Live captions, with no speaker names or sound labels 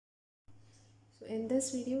In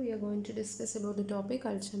this video we are going to discuss about the topic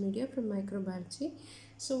culture media from microbiology.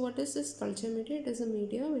 So what is this culture media? It is a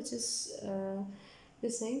media which is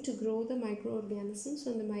designed to grow the microorganisms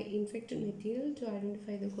on the infected material to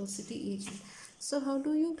identify the causative agent. So how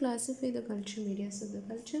do you classify the culture media? So the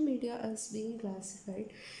culture media is being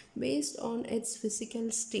classified based on its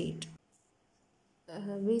physical state.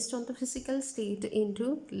 Based on the physical state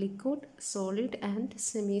into liquid, solid and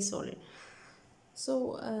semi-solid.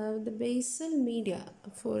 So the basal media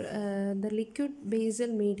for the liquid basal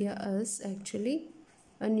media is actually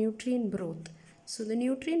a nutrient broth. So the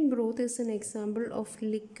nutrient broth is an example of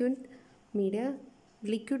liquid media,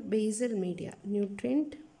 liquid basal media.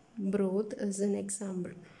 Nutrient broth is an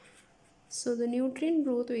example. So the nutrient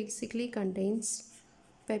broth basically contains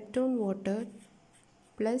peptone water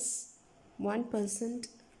plus 1%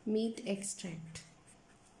 meat extract.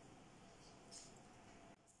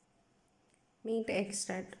 Meat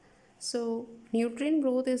extract. So nutrient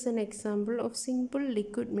broth is an example of simple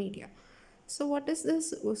liquid media. So what is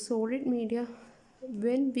this solid media?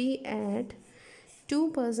 When we add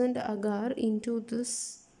 2% agar into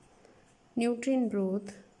this nutrient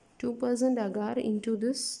broth, 2% agar into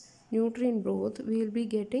this nutrient broth, we will be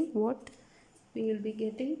getting what? We will be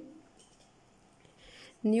getting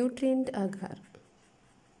nutrient agar.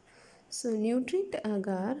 So nutrient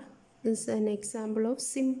agar is an example of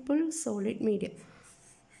simple solid media.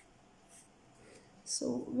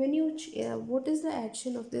 So when you what is the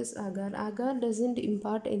action of this agar? Agar doesn't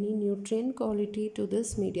impart any nutrient quality to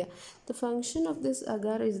this media. The function of this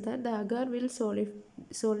agar is that the agar will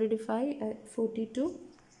solidify at 42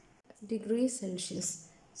 degrees Celsius.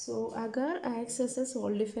 So agar acts as a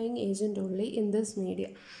solidifying agent only in this media.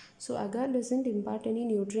 So agar doesn't impart any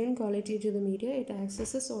nutrient quality to the media, it acts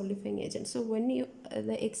as a solidifying agent. So when you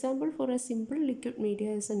the example for a simple liquid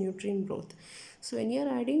media is a nutrient broth. So when you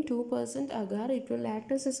are adding 2% agar, it will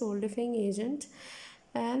act as a solidifying agent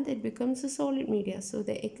and it becomes a solid media. So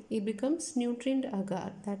it becomes nutrient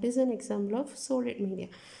agar. That is an example of solid media.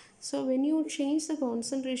 So when you change the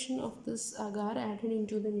concentration of this agar added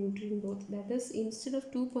into the nutrient broth, that is instead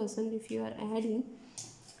of 2%, if you are adding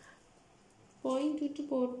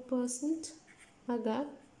 0.22% agar,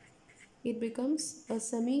 it becomes a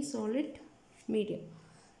semi-solid medium.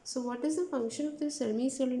 So what is the function of the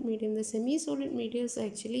semi-solid medium? The semi-solid medium is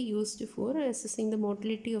actually used for assessing the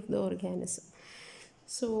motility of the organism.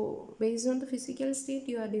 So based on the physical state,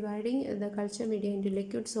 you are dividing the culture media into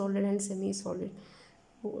liquid, solid and semi-solid.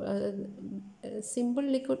 Simple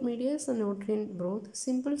liquid media is a nutrient broth.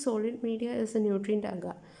 Simple solid media is a nutrient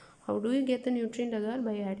agar. How do you get the nutrient agar?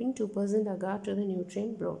 By adding 2% agar to the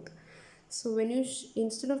nutrient broth. So when you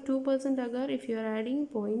instead of 2% agar, if you are adding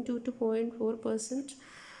 0.2 to 0.4%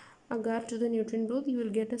 agar to the nutrient broth, you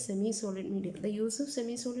will get a semi-solid media. The use of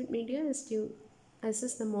semi-solid media is to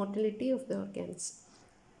assess the motility of the organism.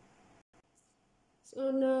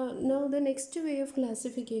 So now the next way of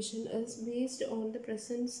classification is based on the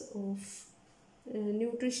presence of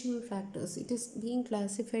nutritional factors. It is being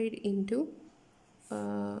classified into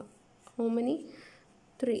how many?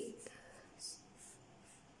 3.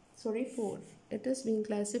 Sorry, 4. It is being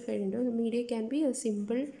classified into the media can be a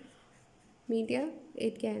simple media,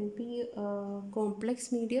 it can be a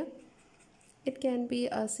complex media, it can be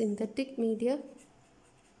a synthetic media,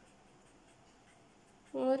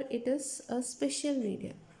 or it is a special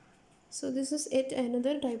media. So this is yet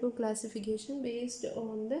another type of classification based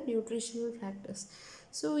on the nutritional factors.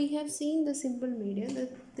 So we have seen the simple media,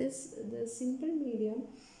 the simple medium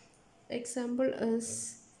example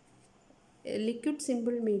is a liquid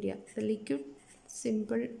simple media. The liquid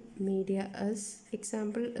simple media is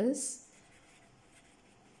example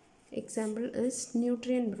is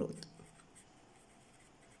nutrient broth.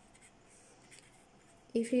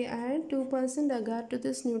 If we add 2% agar to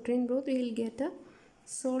this nutrient broth, we will get a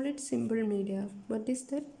solid simple media. What is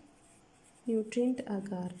that? Nutrient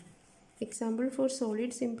agar. Example for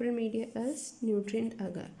solid simple media is nutrient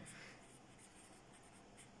agar.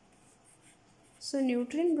 So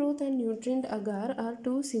nutrient broth and nutrient agar are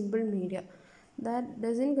two simple media that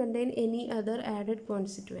doesn't contain any other added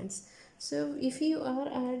constituents. So if you are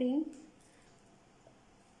adding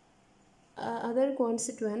other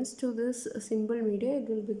constituents to this simple media, it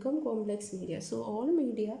will become complex media. So all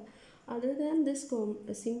media other than this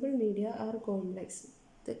simple media are complex.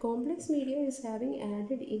 The complex media is having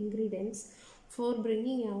added ingredients for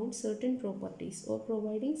bringing out certain properties or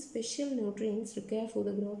providing special nutrients required for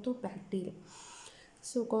the growth of bacteria.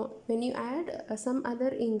 So when you add some other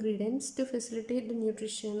ingredients to facilitate the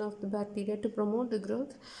nutrition of the bacteria to promote the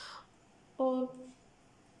growth or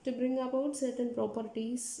To bring about certain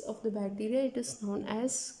properties of the bacteria, it is known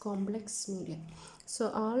as complex media. So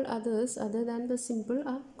all others other than the simple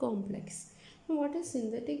are complex. Now, what is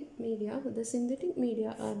synthetic media? The synthetic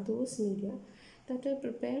media are those media that are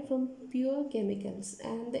prepared from pure chemicals,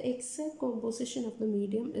 and the exact composition of the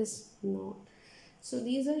medium is known. So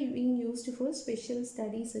these are being used for special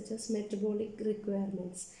studies such as metabolic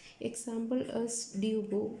requirements. Example is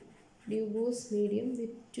Dubo. Dubo's medium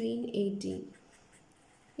between 18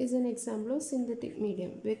 is an example of synthetic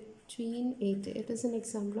medium between 8. It is an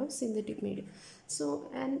example of synthetic medium. So,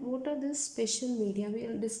 and what are the special media? We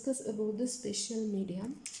will discuss about the special media.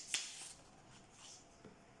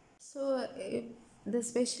 So, the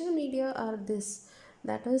special media are this,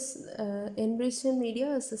 that is enriched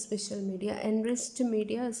media is a special media, enriched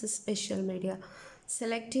media is a special media,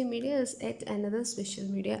 selective media is yet another special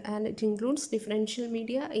media, and it includes differential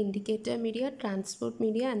media, indicator media, transport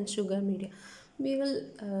media, and sugar media. We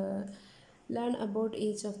will learn about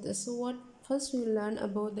each of this. So, what first we will learn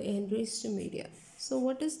about the enriched media. So,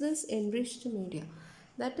 what is this enriched media?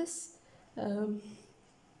 That is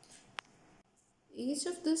each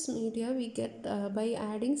of this media we get by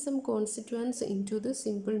adding some constituents into the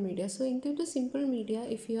simple media. So into the simple media,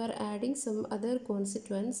 if you are adding some other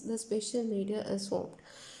constituents, the special media is formed.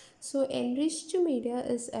 So enriched media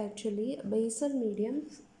is actually basal medium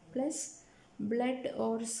plus blood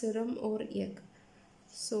or serum or egg.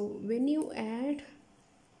 So when you add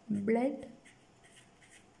blood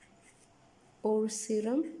or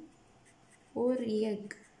serum or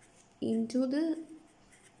egg into the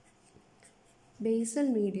basal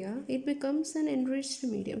media, it becomes an enriched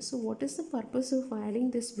medium. So what is the purpose of adding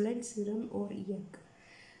this blood, serum or egg?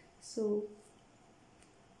 So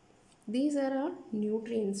these are all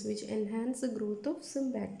nutrients which enhance the growth of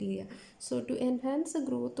some bacteria. So to enhance the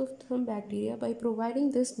growth of some bacteria by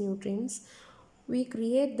providing these nutrients, we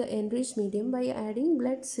create the enriched medium by adding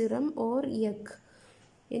blood, serum or egg.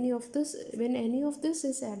 Any of this, when any of this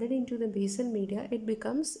is added into the basal media, it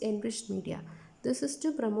becomes enriched media. This is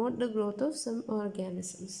to promote the growth of some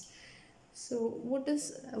organisms. So what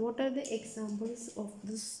are the examples of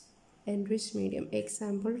this enriched medium?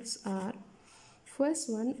 Examples are, first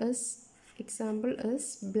one is, example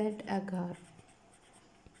is blood agar.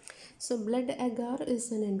 So blood agar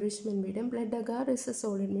is an enrichment medium. Blood agar is a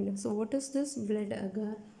solid medium. So what is this blood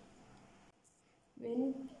agar?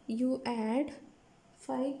 When you add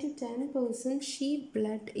 5 to 10% sheep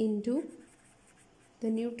blood into the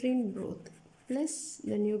nutrient broth plus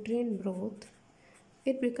the nutrient broth,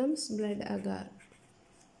 it becomes blood agar.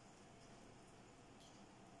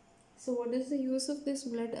 So what is the use of this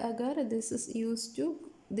blood agar? This is used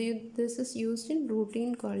in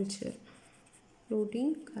routine culture.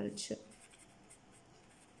 Routine culture.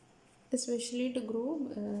 Especially to grow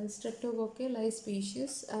streptococci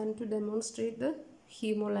species and to demonstrate the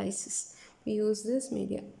hemolysis. We use this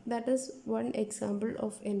media. That is one example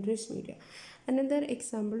of enriched media. Another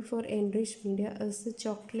example for enriched media is the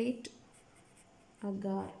chocolate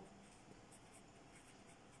agar.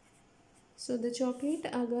 So the chocolate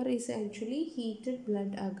agar is actually heated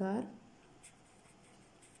blood agar.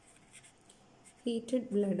 Heated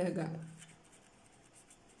blood agar.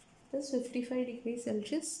 That's 55 degrees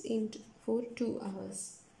Celsius for 2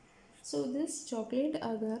 hours. So this chocolate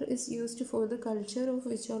agar is used for the culture of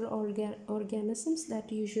which are organisms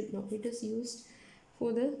that you should know. It is used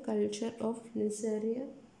for the culture of Neisseria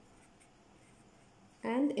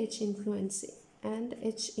and H. influenzae and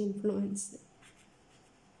H. influenzae.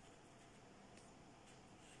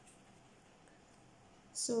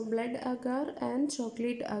 So blood agar and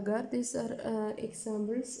chocolate agar, these are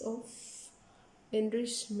examples of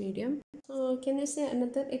enriched medium. So can you say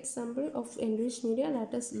another example of enriched media,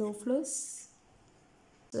 that is Loeffler's?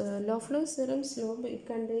 Loeffler's serum slope, it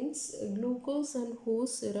contains glucose and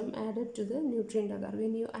horse serum added to the nutrient agar.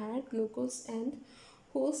 When you add glucose and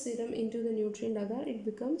horse serum into the nutrient agar, it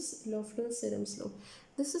becomes Loeffler's serum slope.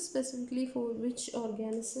 This is specifically for which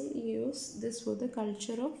organism you use this for the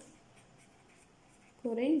culture of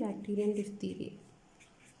chlorine bacterium diphtheria.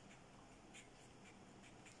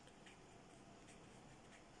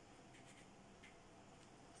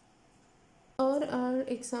 Or are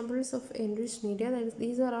examples of enriched media, that is,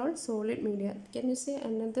 these are all solid media. Can you say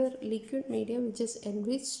another liquid media which is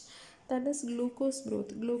enriched? That is glucose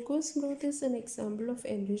broth. Glucose broth is an example of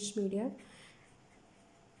enriched media.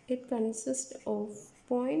 It consists of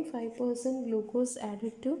 0.5% glucose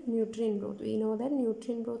added to nutrient broth. We know that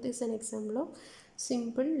nutrient broth is an example of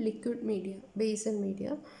simple liquid media, basal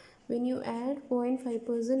media. When you add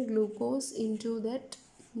 0.5% glucose into that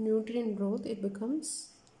nutrient broth, it becomes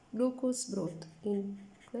glucose broth in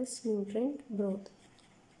plus nutrient broth.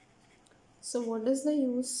 So what is the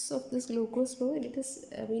use of this glucose flow? It is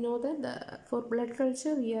we know that for blood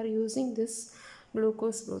culture we are using this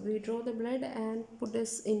glucose flow. We draw the blood and put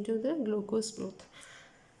this into the glucose flow.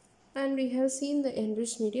 And we have seen the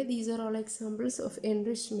enriched media. These are all examples of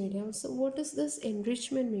enriched media. So what is this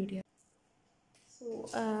enrichment media? So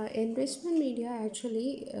enrichment media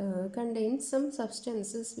actually contains some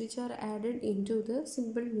substances which are added into the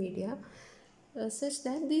simple media such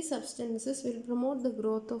that these substances will promote the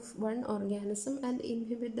growth of one organism and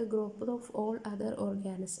inhibit the growth of all other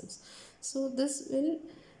organisms. So this will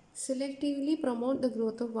selectively promote the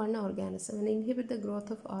growth of one organism and inhibit the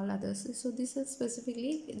growth of all others. So these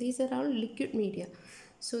are all liquid media.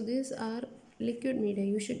 So these are liquid media.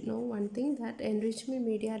 You should know one thing, that enrichment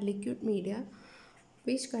media are liquid media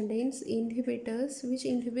which contains inhibitors which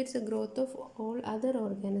inhibits the growth of all other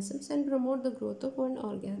organisms and promote the growth of one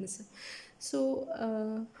organism.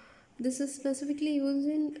 So this is specifically used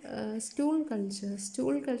in stool culture.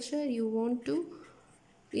 Stool culture, you want to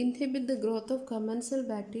inhibit the growth of commensal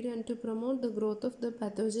bacteria and to promote the growth of the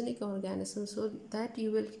pathogenic organism, so that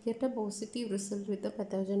you will get a positive result with the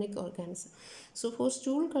pathogenic organism. So for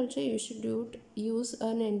stool culture you should use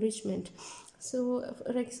an enrichment. So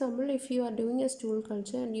for example, if you are doing a stool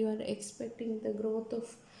culture and you are expecting the growth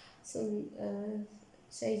of some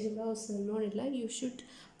Shigella or Salmonella, you should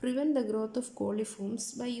prevent the growth of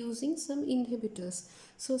coliforms by using some inhibitors.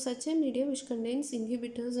 So such a media which contains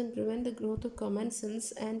inhibitors and prevent the growth of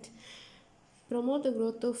commensals and promote the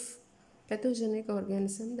growth of pathogenic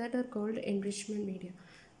organisms, that are called enrichment media.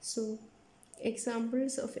 So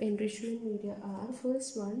examples of enrichment media are,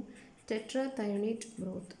 first one, tetrathionate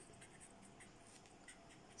broth.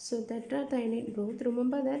 So tetrathionate broth,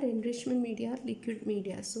 remember that enrichment media are liquid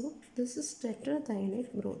media. So this is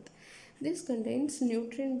tetrathionate broth. This contains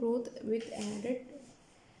nutrient broth with added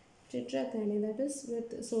tetrathionate, that is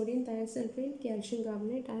with sodium thiosulfate, calcium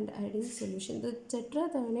carbonate and iodine solution. The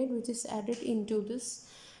tetrathionate which is added into this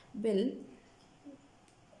will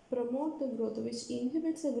promote the growth, which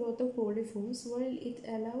inhibits the growth of coliforms while it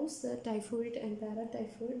allows the typhoid and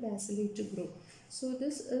paratyphoid bacilli to grow. So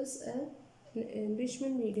this is a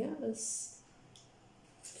enrichment media is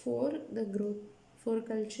for the growth, for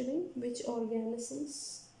culturing which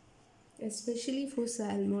organisms, especially for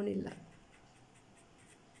salmonella.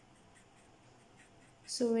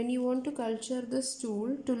 So when you want to culture the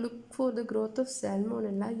stool to look for the growth of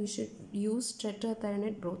salmonella, you should use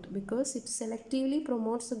tetrathionate broth because it selectively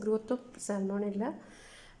promotes the growth of salmonella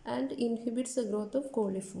and inhibits the growth of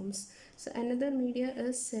coliforms. So another media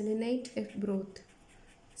is selenite F broth.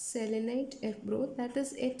 Selenite F broth, that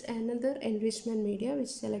is yet another enrichment media which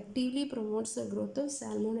selectively promotes the growth of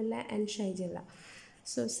salmonella and shigella.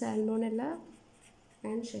 So salmonella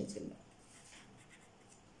and shigella.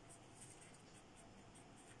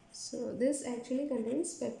 So this actually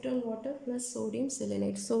contains peptone water plus sodium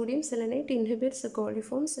selenite. Sodium selenite inhibits the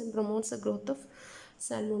coliforms and promotes the growth of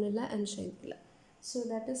salmonella and shigella. So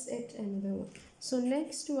that is yet another one. So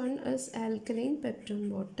next one is alkaline peptone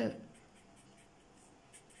water.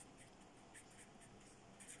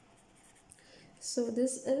 So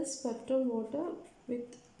this is peptone water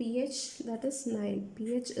with pH that is 9.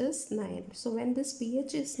 pH is 9. So when this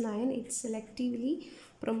pH is 9, it selectively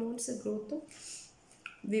promotes the growth of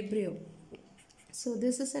Vibrio. So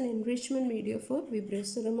this is an enrichment media for Vibrio.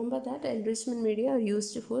 So remember that enrichment media are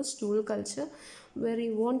used for stool culture, where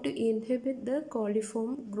you want to inhibit the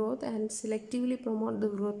coliform growth and selectively promote the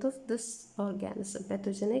growth of this organism,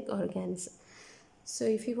 pathogenic organism. So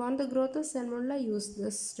if you want the growth of salmonella, use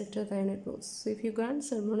this tetrathionate broth. So if you want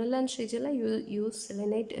salmonella and shigella, you use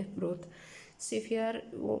selenite F broth. So if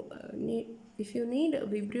you need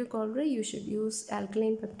Vibrio cholerae, you should use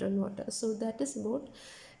alkaline peptone water. So that is about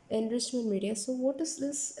enrichment media. So what is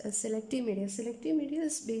this selective media? Selective media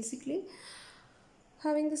is basically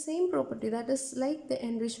having the same property, that is like the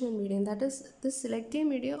enrichment medium. That is, this selective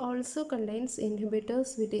media also contains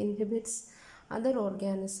inhibitors which inhibits other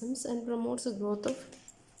organisms and promotes the growth of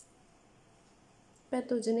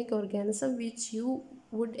pathogenic organism which you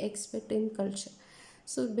would expect in culture.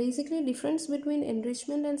 So basically difference between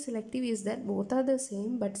enrichment and selective is that both are the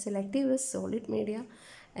same, but selective is solid media,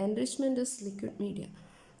 enrichment is liquid media.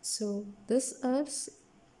 So this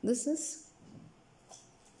is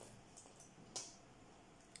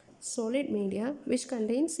solid media which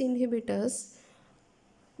contains inhibitors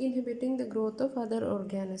inhibiting the growth of other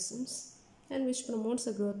organisms and which promotes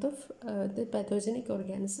the growth of the pathogenic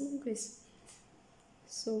organism in question.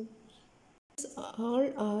 So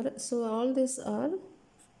all these are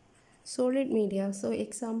solid media. So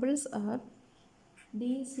examples are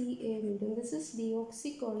DCA medium. This is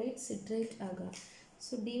deoxycholate citrate agar.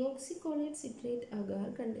 So deoxycholate citrate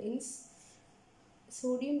agar contains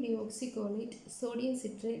sodium deoxycholate, sodium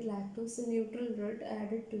citrate, lactose, and neutral red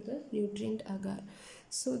added to the nutrient agar.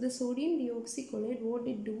 So the sodium deoxycholate, what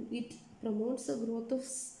it do? It promotes the growth of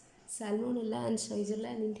salmonella and shigella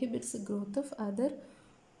and inhibits the growth of other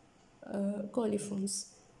coliforms.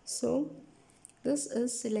 So this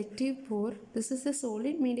is selective for, this is a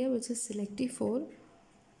solid media which is selective for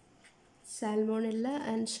salmonella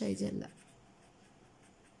and shigella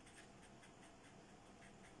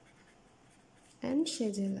and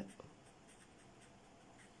shigella.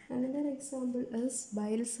 Another example is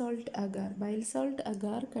bile salt agar. Bile salt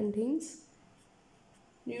agar contains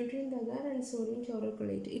nutrient agar and sodium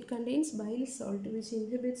taurocholate. It contains bile salt which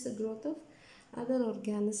inhibits the growth of other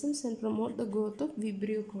organisms and promote the growth of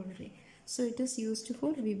Vibrio cholerae. So it is used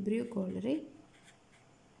for Vibrio cholerae.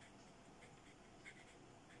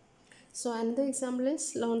 So another example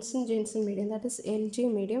is Lonson-Jensen medium, that is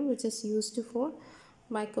LJ medium, which is used for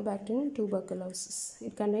Mycobacterium tuberculosis.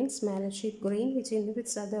 It contains malachite grain which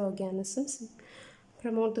inhibits other organisms and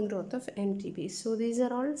promote the growth of MTB. So these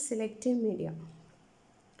are all selective media.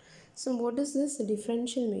 So what is this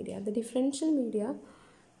differential media? The differential media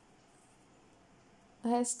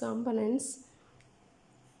has components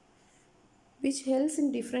which helps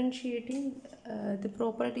in differentiating the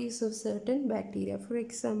properties of certain bacteria. For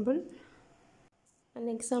example, an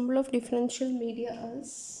example of differential media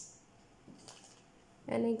is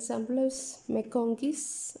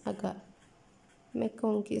McConkey's agar.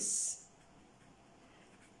 McConkey's.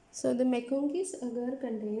 So the McConkey's agar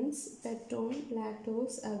contains peptone,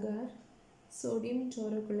 lactose, agar, sodium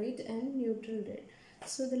taurocholate, and neutral red.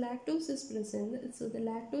 So the lactose is present. So the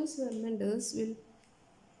lactose fermenters will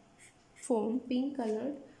form pink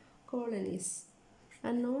colored colonies,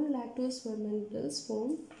 and non-lactose fermenters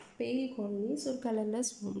form pale colonies or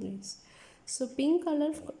colorless colonies. So pink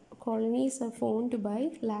colored colonies are formed by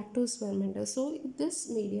lactose fermenters. So this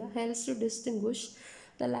media helps to distinguish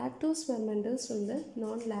the lactose fermenters from the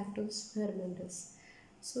non-lactose fermenters.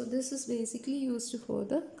 So this is basically used for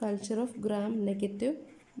the culture of gram-negative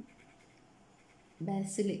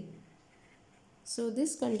bacilli. So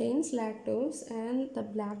this contains lactose, and the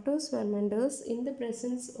lactose fermenters in the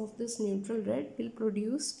presence of this neutral red will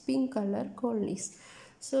produce pink color colonies.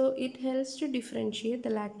 So it helps to differentiate the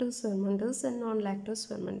lactose fermenters and non-lactose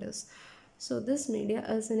fermenters. So this media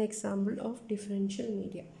is an example of differential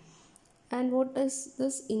media. And what is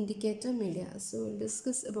this indicator media? So we'll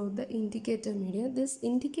discuss about the indicator media. This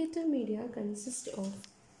indicator media consists of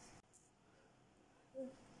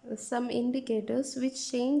some indicators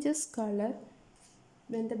which changes color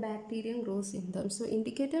when the bacterium grows in them. So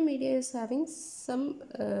indicator media is having some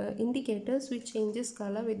indicators which changes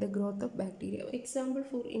color with the growth of bacteria. Example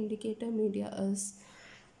for indicator media is,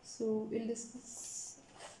 so we'll discuss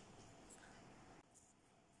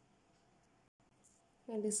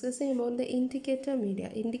and discussing about the indicator media.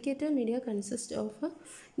 Indicator media consists of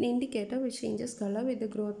an indicator which changes color with the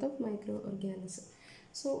growth of microorganism.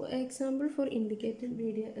 So example for indicator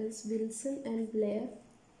media is Wilson and Blair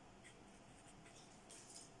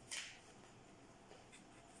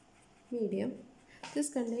medium. This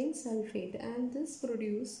contains sulfate and this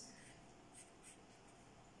produce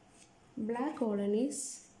black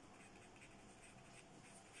colonies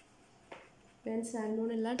when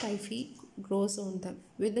Salmonella typhi grows on them.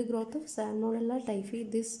 With the growth of Salmonella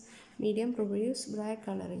typhi, this medium produces black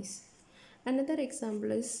colonies. Another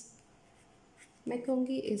example is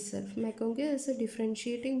McConkey itself. McConkey is a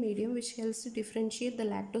differentiating medium which helps to differentiate the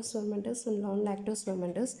lactose fermenters from non-lactose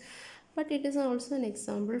fermenters, but it is also an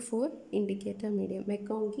example for indicator medium,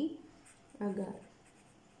 McConkey agar.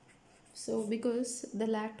 So because the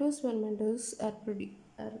lactose fermenters are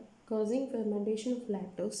causing fermentation of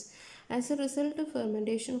lactose. As a result of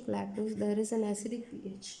fermentation of lactose, there is an acidic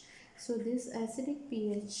pH. So this acidic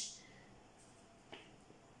pH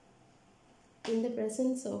in the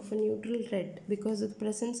presence of a neutral red, because of the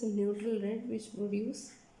presence of neutral red which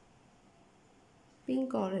produce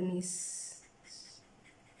pink colonies.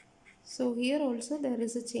 So here also there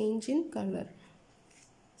is a change in color.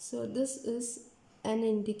 So this is an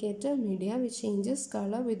indicator media which changes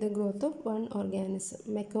color with the growth of one organism.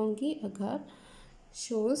 McConkey agar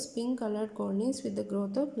shows pink colored colonies with the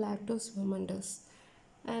growth of lactose fermenters.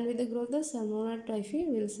 And with the growth of Salmonella typhi,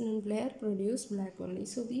 Wilson and Blair produce black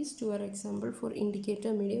colonies. So these two are example for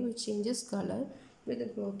indicator media which changes color with the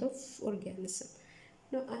growth of organism.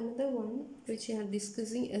 Now another one which we are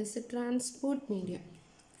discussing is the transport media.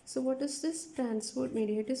 So what is this transport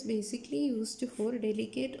media? It is basically used for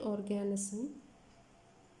delicate organism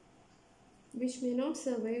which may not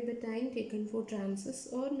survive the time taken for transits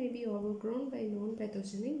or may be overgrown by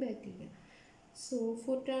non-pathogenic bacteria. So,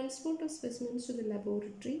 for transport of specimens to the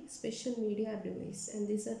laboratory, special media are devised, and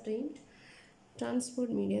these are termed transport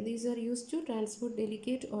media. These are used to transport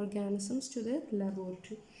delicate organisms to the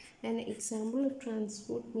laboratory. An example of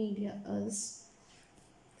transport media is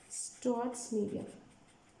Stott's media.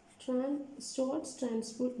 Stott's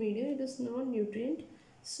transport media, it is non-nutrient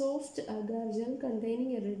soft agar gel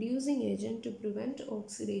containing a reducing agent to prevent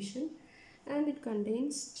oxidation, and it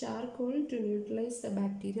contains charcoal to neutralize the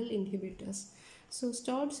bacterial inhibitors. So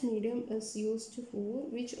Stott's medium is used for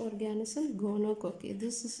which organism? Gonococci.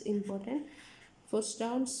 This is important. For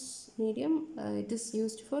Stott's medium, it is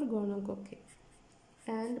used for gonococci.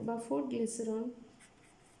 And buffered glycerin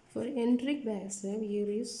for enteric bacteria, we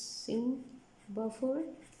are using buffered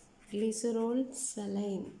glycerol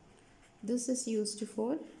saline. This is used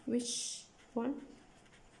for which one?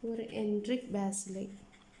 For enteric bacilli.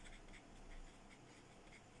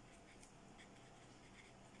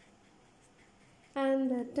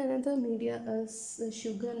 And another media is the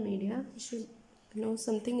sugar media. You should know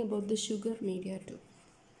something about the sugar media too.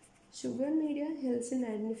 Sugar media helps in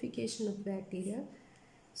identification of bacteria.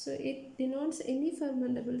 So it denotes any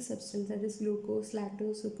fermentable substance, that is glucose,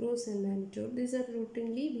 lactose, sucrose and mannitol. These are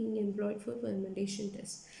routinely being employed for fermentation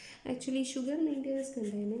tests. Actually, sugar media is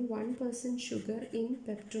containing 1% sugar in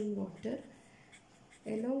peptone water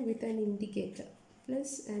along with an indicator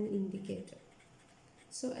plus an indicator.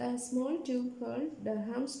 So a small tube called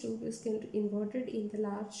Durham's tube is inverted in the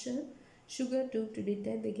larger sugar tube to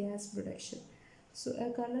detect the gas production. So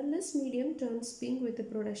a colorless medium turns pink with the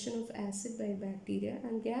production of acid by bacteria,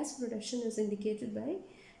 and gas production is indicated by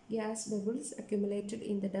gas bubbles accumulated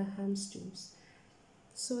in the Durham's tubes.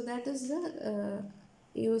 So that is the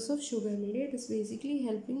use of sugar media. It is basically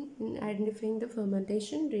helping in identifying the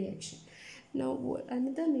fermentation reaction. Now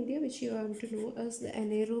another media which you have to know is the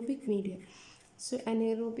anaerobic media. So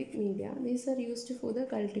anaerobic media, these are used for the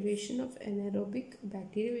cultivation of anaerobic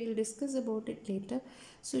bacteria. We will discuss about it later.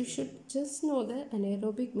 So you should just know the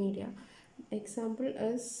anaerobic media. Example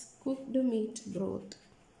is cooked meat broth.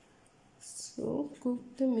 So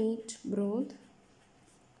cooked meat broth.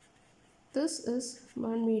 This is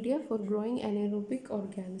one media for growing anaerobic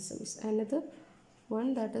organisms. Another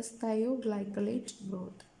one, that is thioglycolate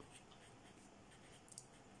broth.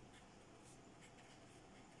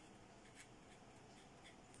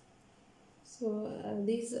 So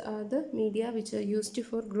these are the media which are used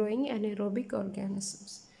for growing anaerobic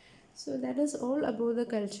organisms. So that is all about the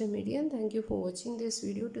culture media. Thank you for watching this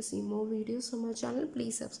video. To see more videos on my channel,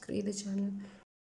 please subscribe the channel.